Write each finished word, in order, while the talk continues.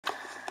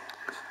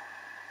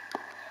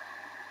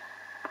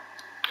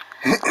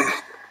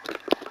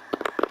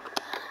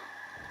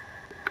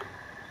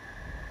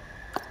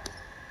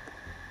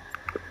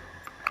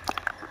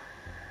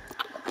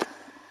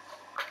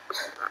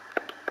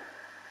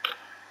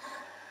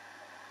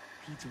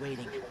He's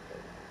waiting.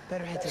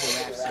 Better head to the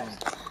raft zone.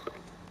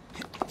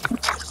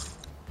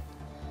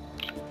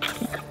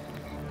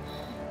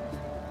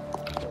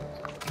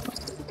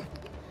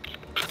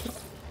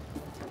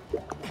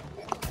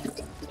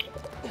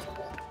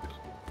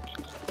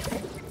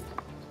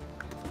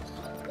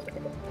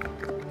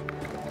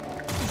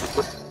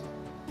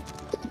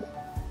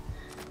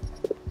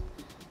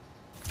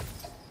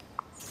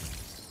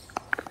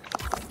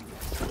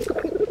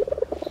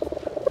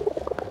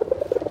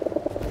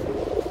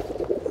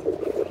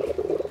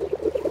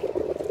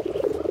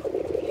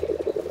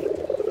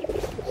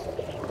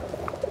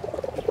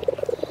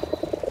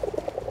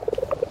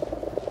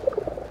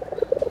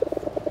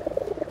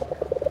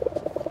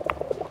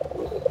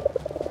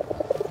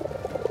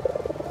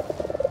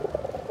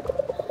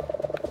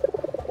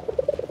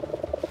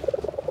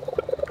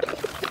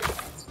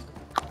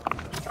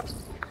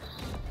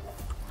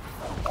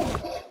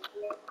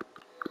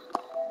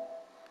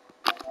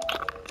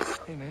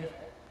 Hey, man.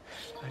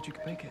 Glad you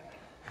could make it.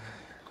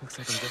 Looks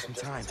like I'm just in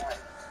time.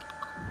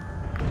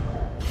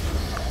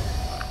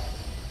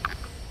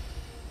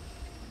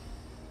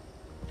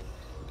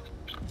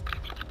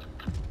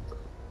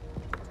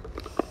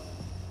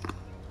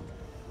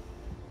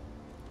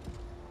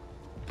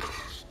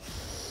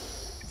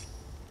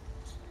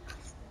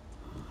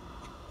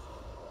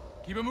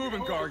 Keep it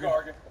moving,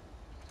 Gargan.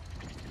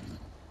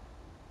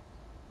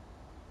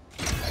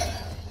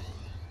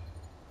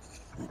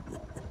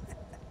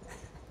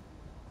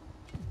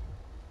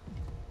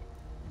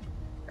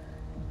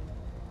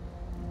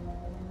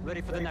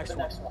 Ready for the next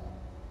one.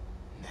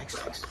 Next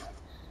one?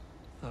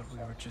 Thought we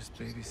were just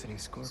babysitting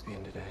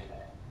Scorpion today.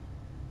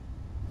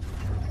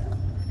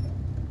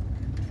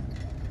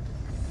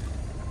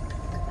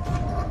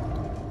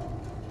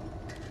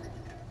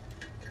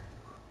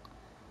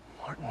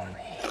 Martin.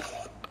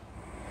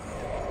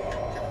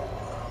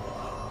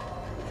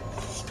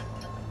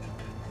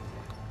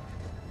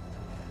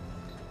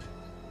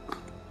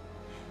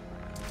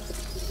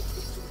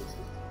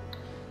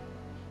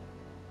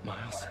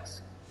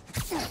 Miles.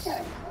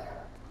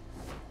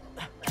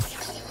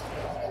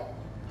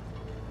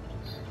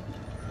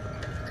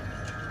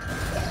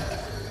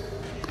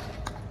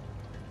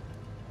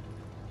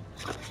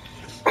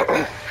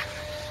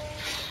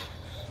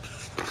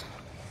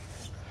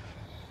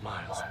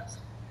 Miles.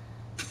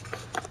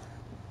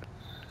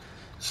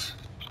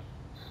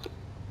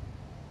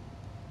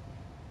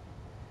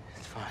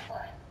 It's fine.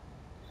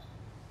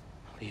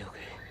 I'll be okay.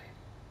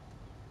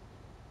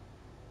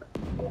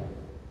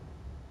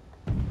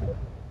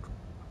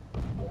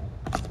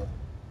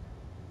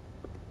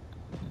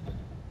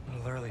 A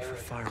little early for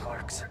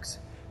fireworks.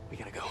 We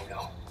gotta go.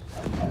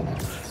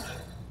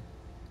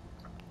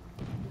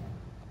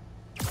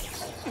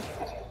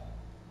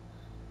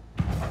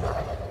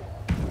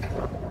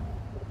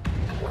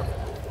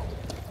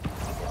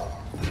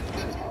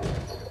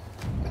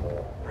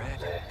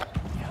 Red,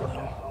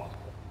 yellow.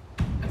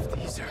 If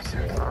these are...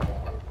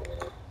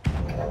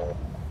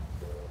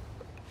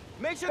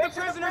 Make sure the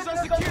prisoners are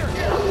secure.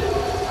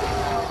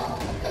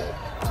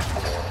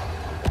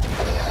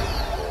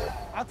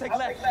 I'll take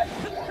left.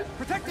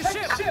 Protect the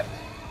ship.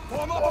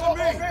 Form up on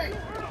me!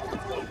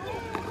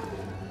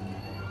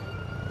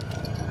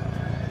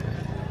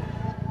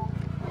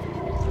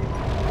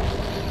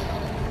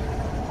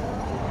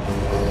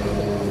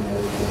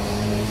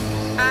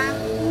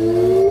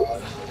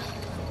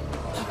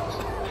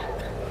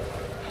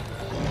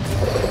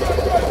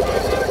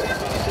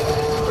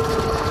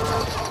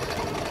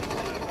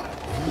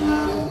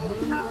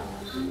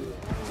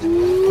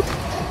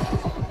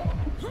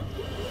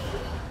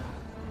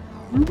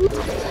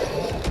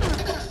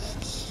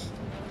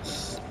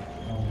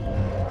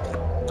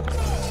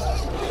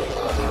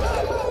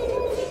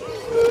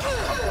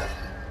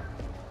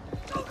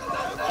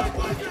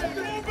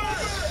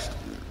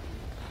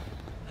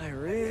 I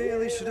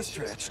really should have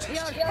stretched.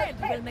 Your head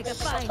will make a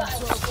fine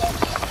sword.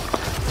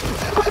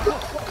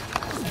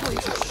 This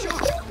place is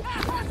shook.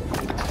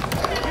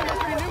 You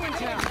must be new in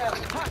town.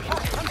 Hi,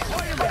 I'm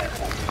Fireman.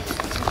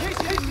 In case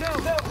you didn't know,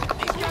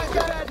 these guys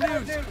got bad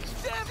news.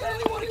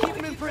 Definitely want to keep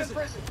him in prison.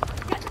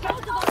 Get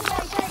both of us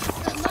away.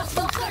 There's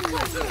nothing to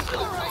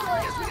All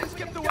right, guess we didn't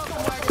skip the welcome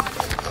wagon.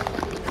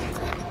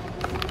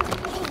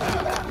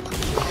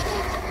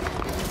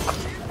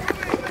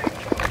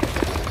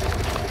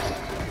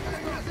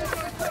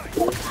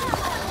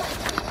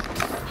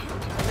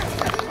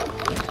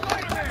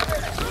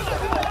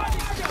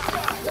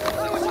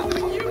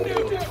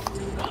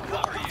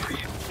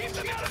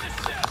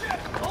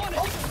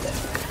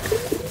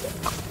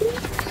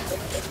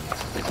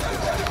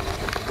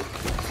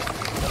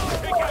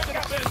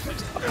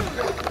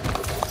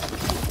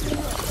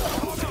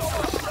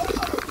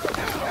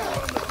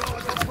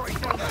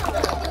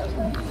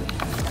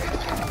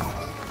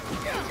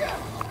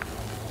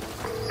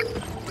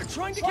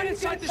 Trying to get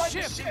inside the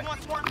ship! She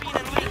wants one being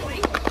in lately.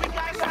 We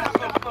guys have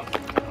them.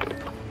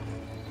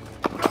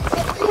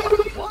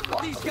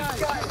 These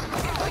guys!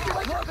 Like your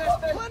club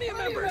has plenty of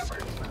members!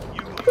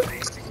 You are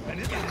amazing, and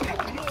it is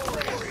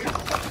glorious.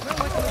 Not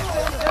like the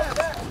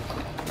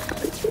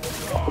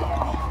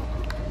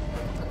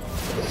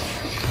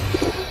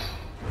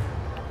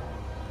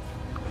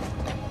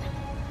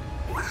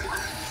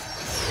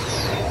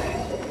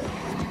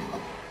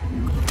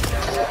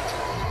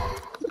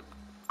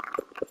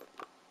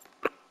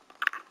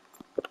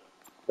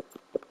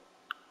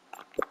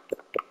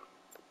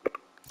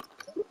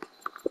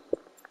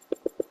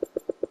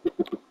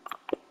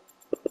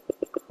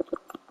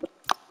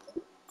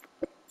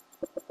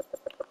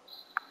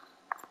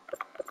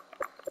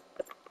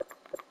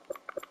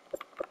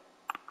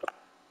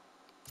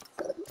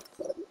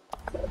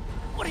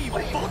What are you,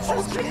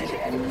 vultures, kid?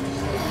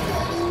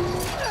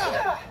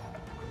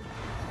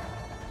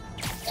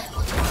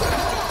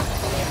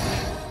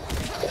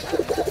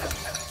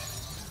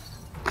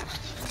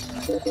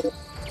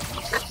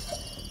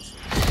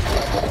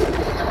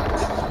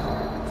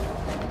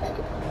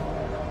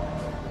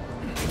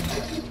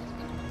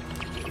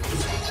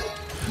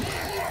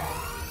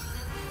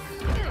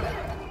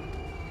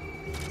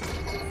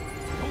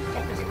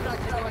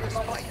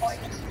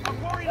 I'm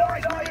worried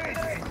eyes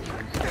remain.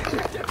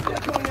 Definitely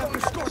going after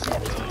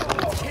Scorpion.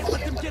 Can't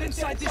let them get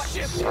inside this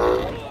ship.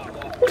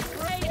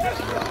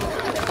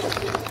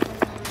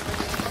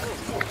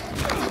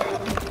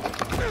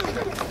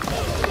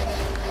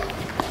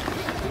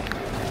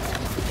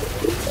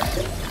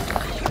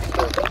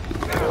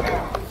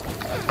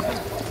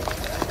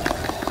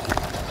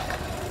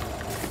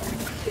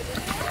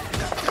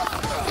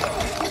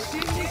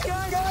 Seeing these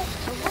guys?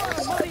 A lot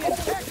of money and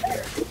tech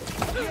here.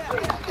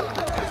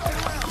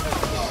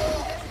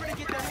 Desperate to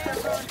get their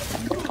hands on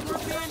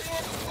Scorpion,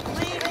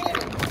 Lee.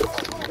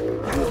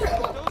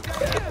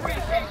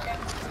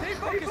 Stay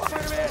focused,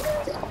 Spider-Man.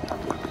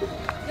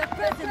 Your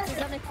presence is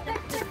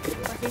unexpected,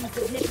 but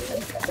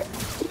insignificant.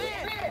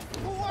 Man,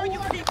 who are you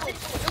people?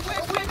 And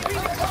where's we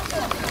really come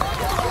from?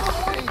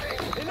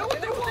 They know what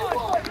they want.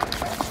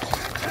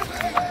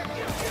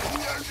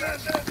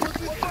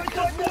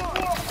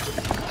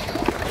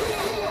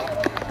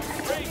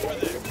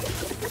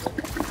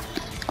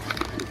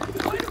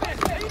 Spider-Man,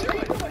 how you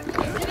doing?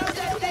 You know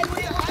that thing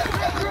with the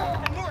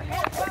high and more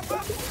heads pop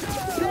up?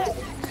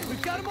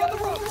 We've got him on the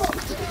ropes.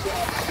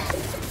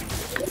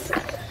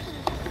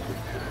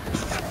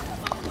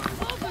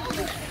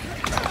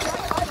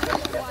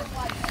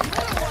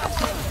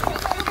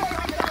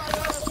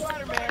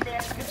 Spider-Man,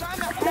 because I'm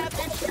a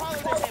half-inch taller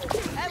than him.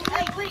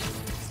 At least.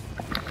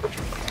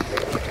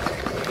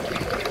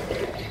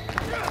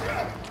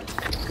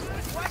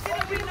 Why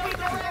didn't we know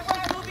they were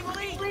actually moving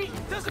Lee?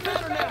 Doesn't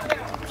matter now.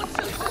 Let's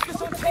just focus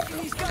on taking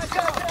these guys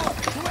out,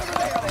 whoever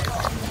they are.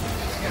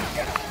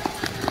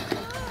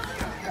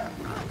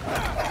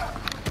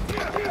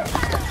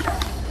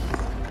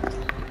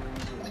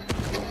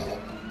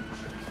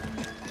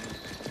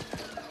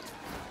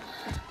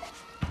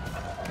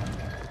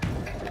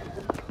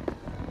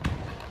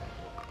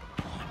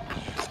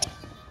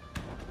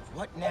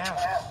 What now?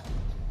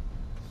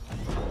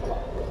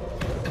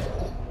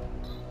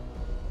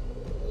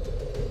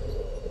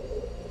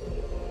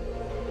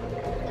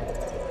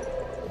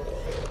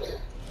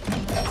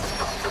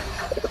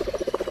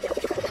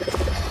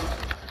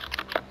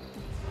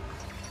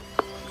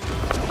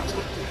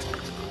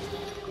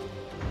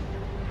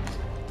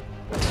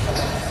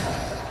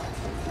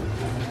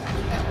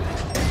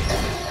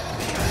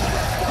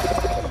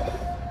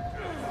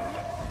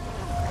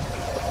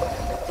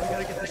 We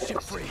gotta get this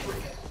ship free.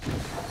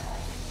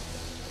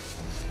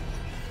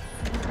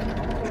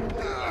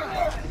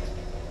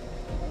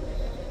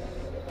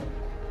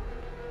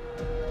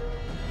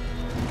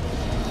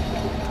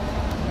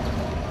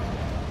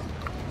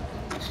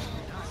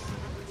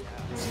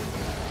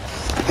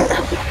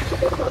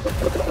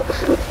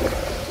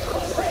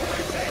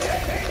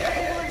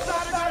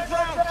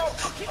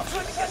 Keep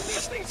trying to get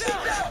these things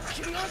out.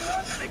 Getting on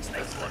top makes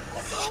things look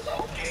so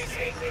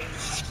easy.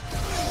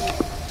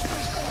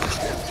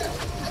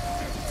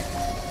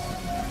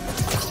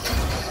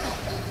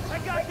 I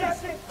got this.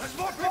 There's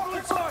more people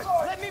inside.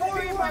 Let me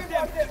worry about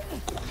them.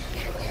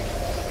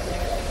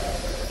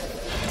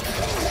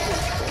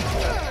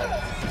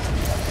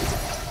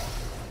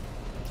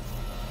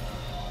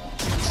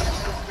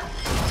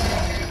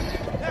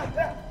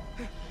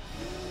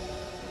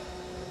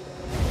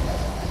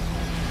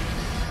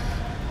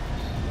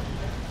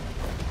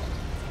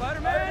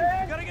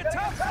 Spider-Man, you gotta get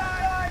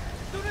topside.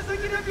 As soon as I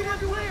get everyone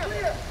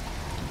clear.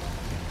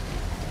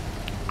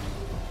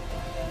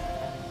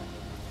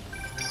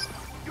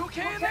 You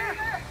okay in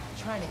there?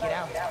 Trying to get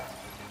out.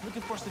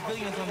 Looking for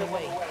civilians on the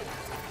way.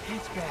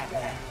 It's bad,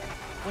 man.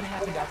 What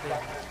happened out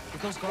there?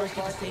 Did those guards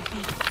get to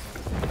safety?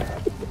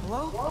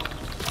 Hello?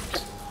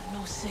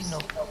 No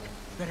signal.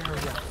 Better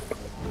hurry up.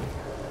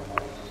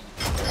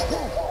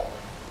 Whoa!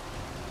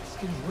 It's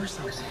getting worse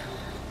out there.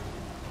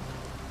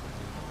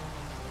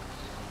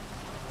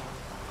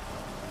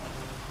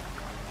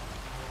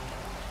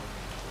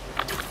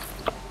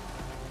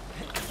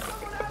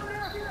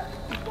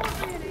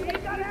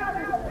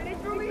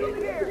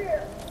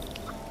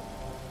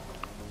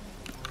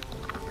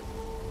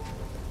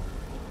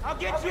 I'll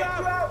get you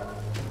out.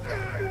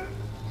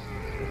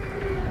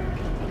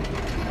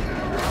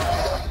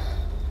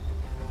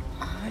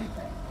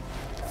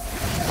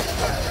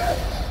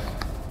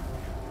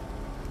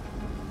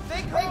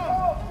 Stay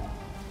calm.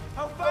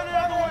 I'll find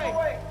another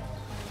way.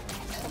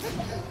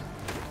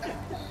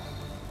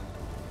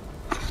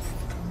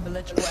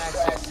 Electrical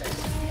access.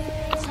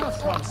 Sounds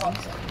promising.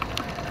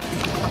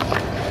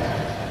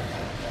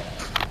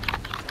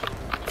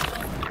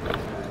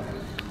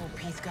 Oh,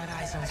 Pete's got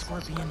eyes on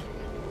Scorpion.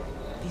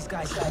 These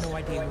guys have no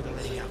idea who they're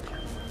letting out.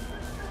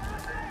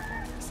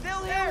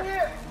 Still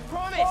here.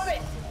 Promise.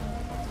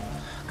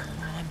 Come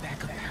on,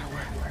 backup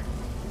power.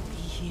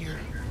 Be here.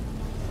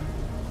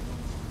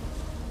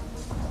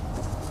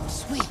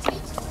 Sweet.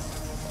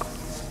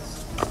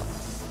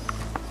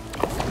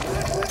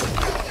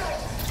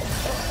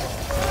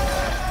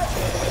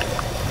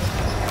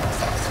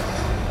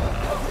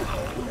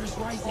 Water's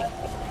rising. I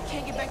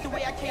can't get back the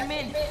way I came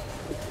in. The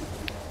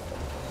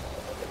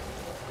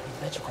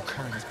electrical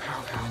current is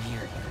powerful in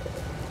here.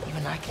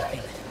 Even I can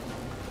feel it.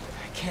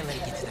 I can't let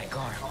it get to that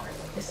guard.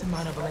 This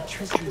amount of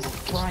electricity will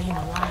fry him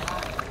alive.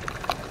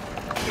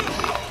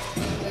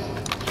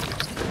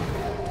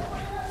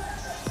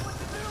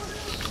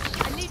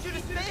 I need you to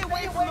stay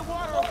away from the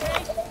water,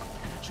 okay?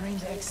 Drain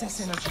the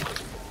excess energy.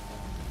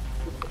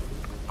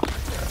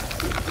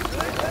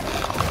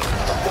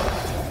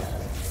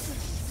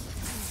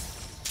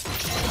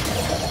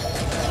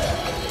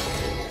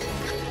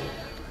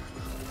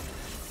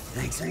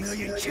 Thanks a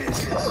million, kid.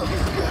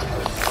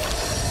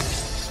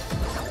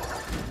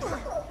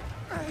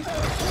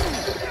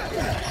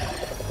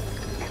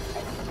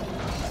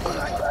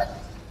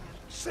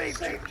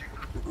 Safety.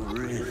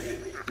 Really?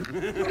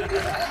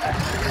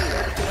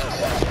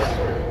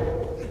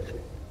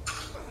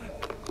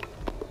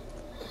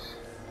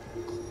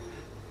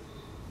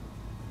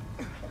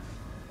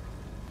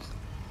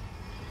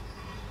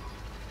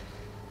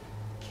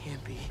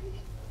 Can't be.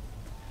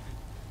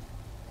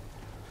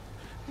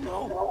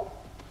 No.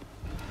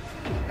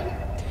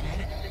 Dad?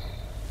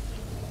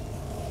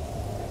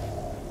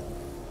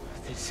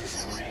 This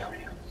isn't real.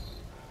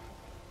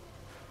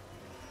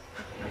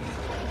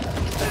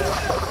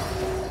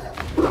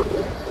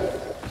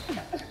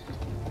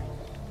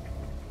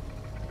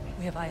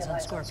 We have eyes on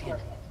Scorpion.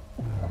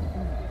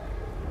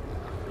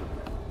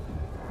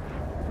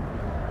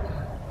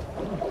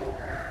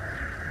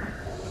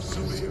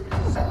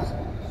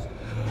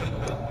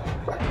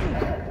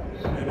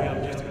 Maybe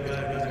I'm just a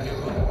guy who doesn't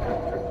give up.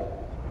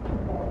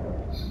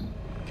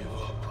 Give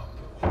up.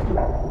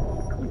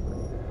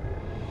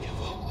 Give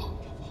up.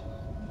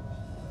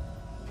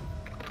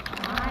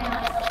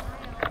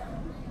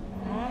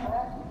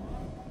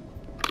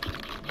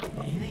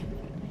 Anything?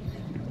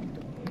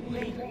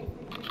 Wait.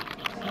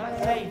 It's not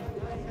safe.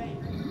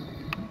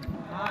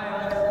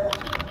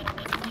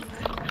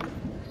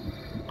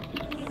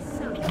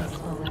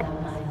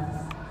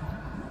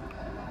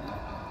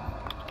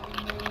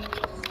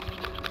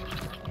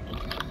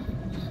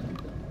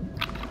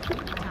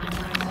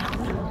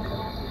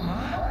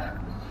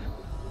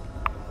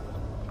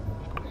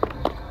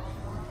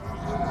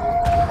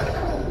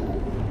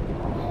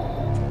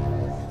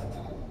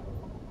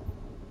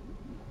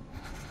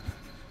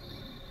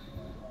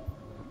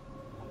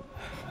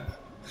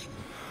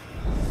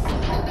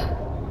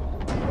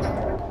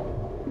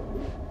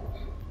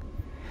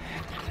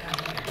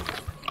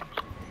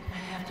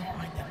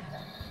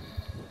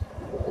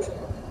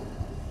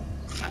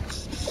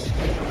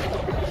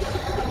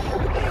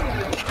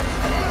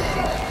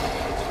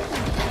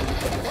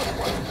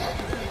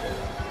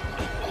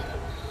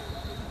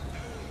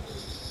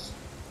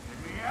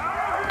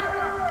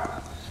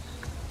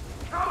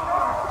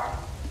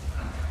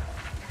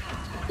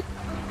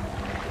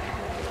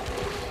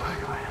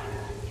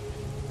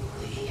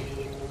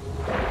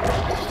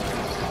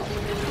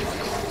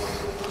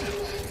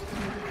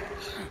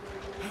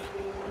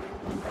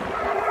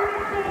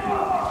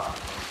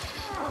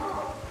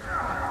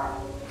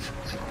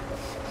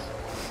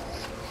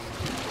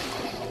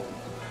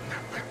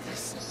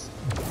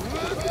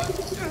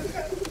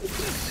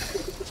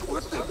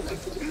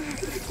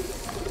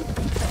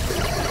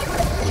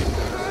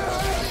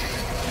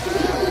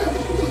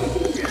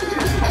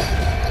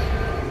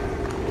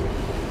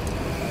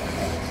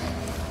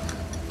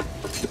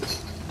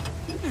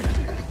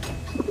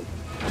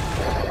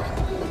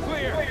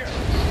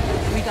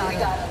 We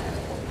got him.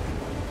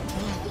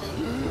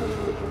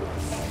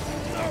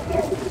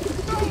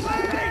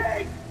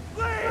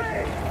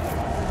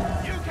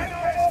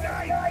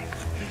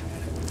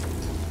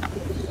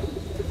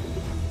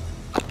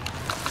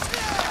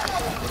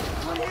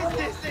 What is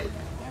this?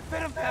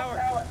 Venom power.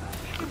 I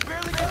can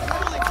barely get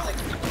rolling.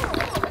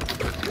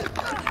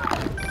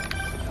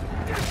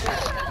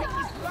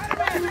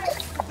 Spider-Man!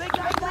 They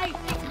got me!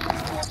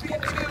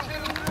 Scorpion 2!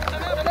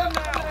 I'm out of them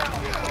now!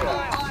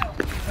 Miles,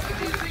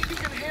 do you think you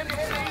can handle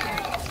me?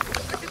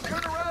 I can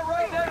turn around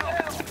right now!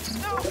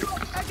 No!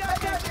 I got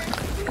this!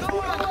 Go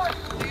on!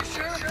 Are you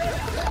sure?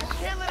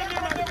 Can't let him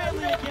near my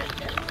family again!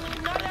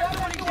 Not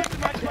everybody gets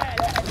my dad!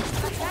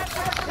 I have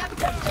to accept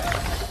them!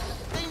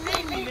 They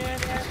need me, man!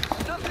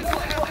 Nothing will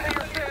happen to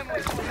your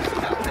family!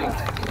 Nothing!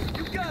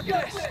 You got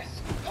this!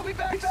 I'll be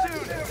back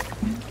soon!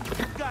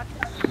 You got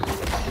this!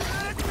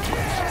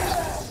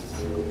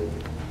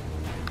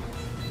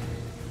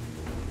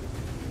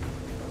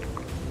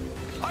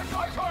 I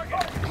saw a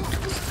target!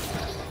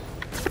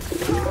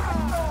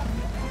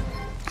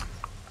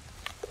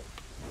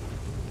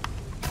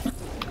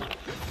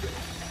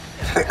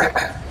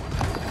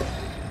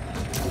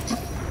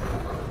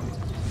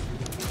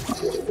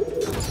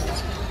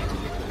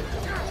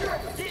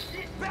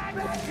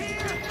 Back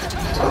here!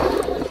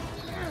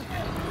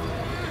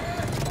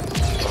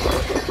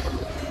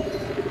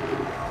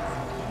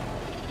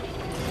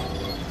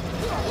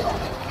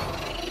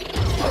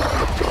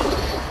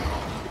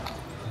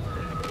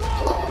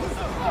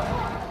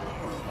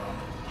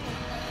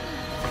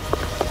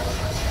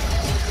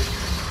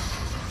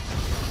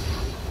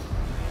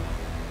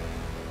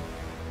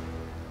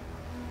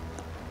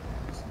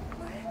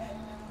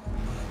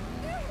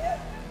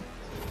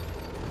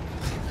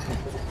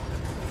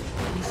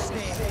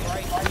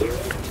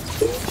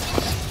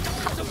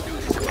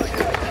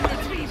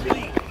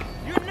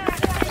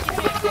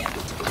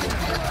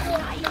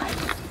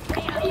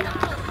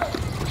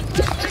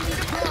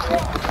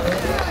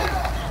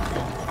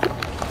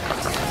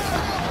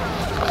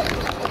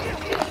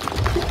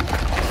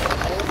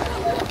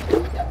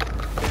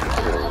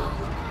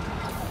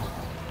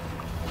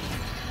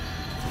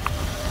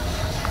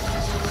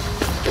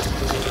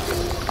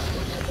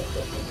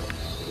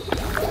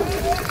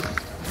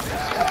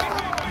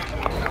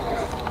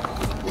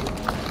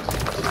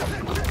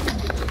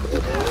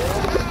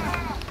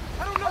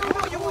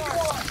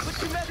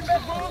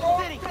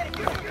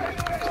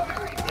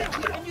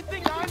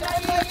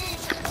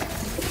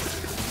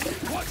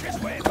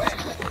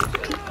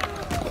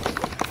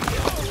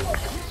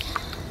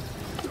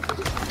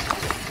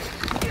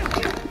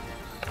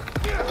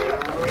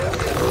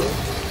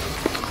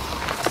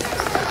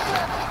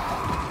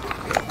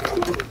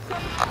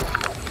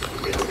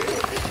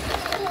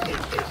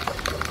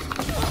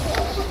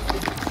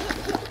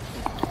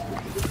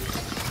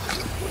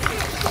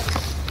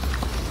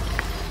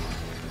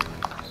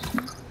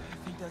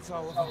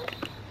 all of them.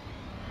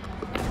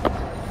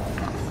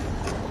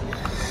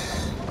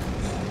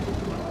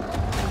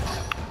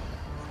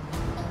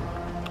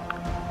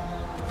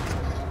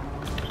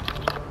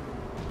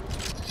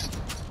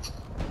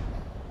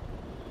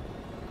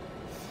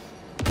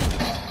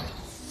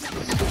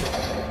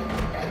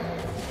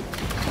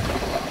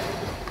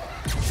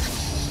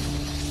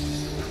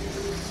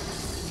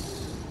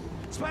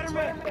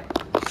 Spider-Man!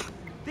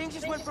 Things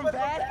just went from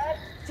bad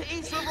to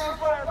East River on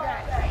fire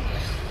back.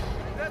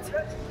 That's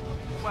it.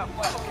 Well,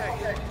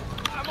 okay.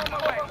 I'm on my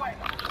way.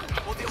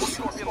 We'll deal with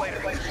Scorpion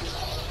later.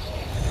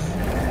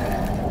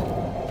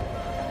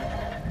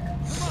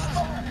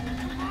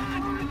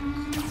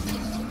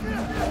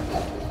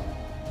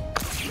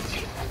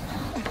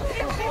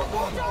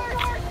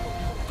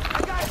 I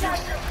got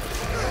you!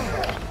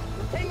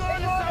 Hang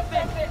on to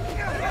something!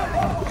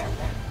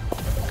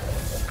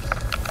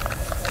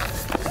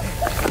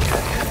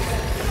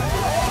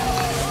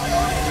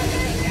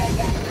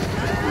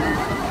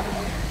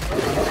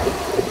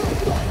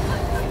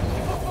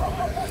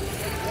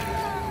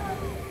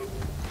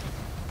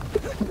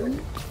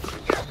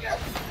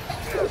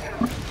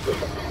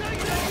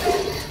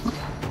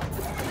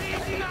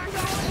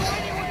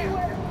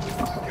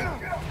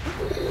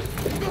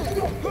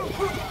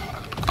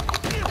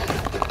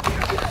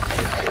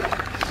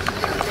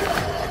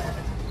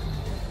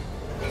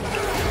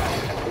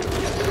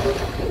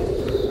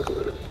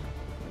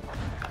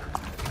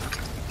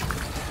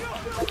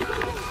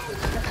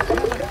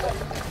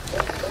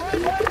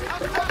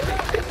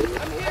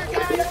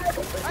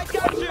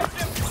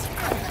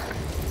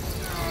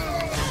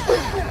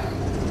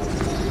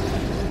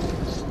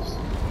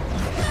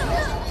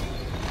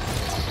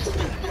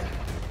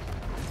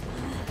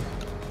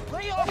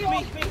 Lay off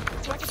me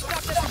so I can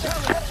stop that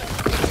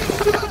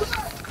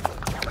propeller.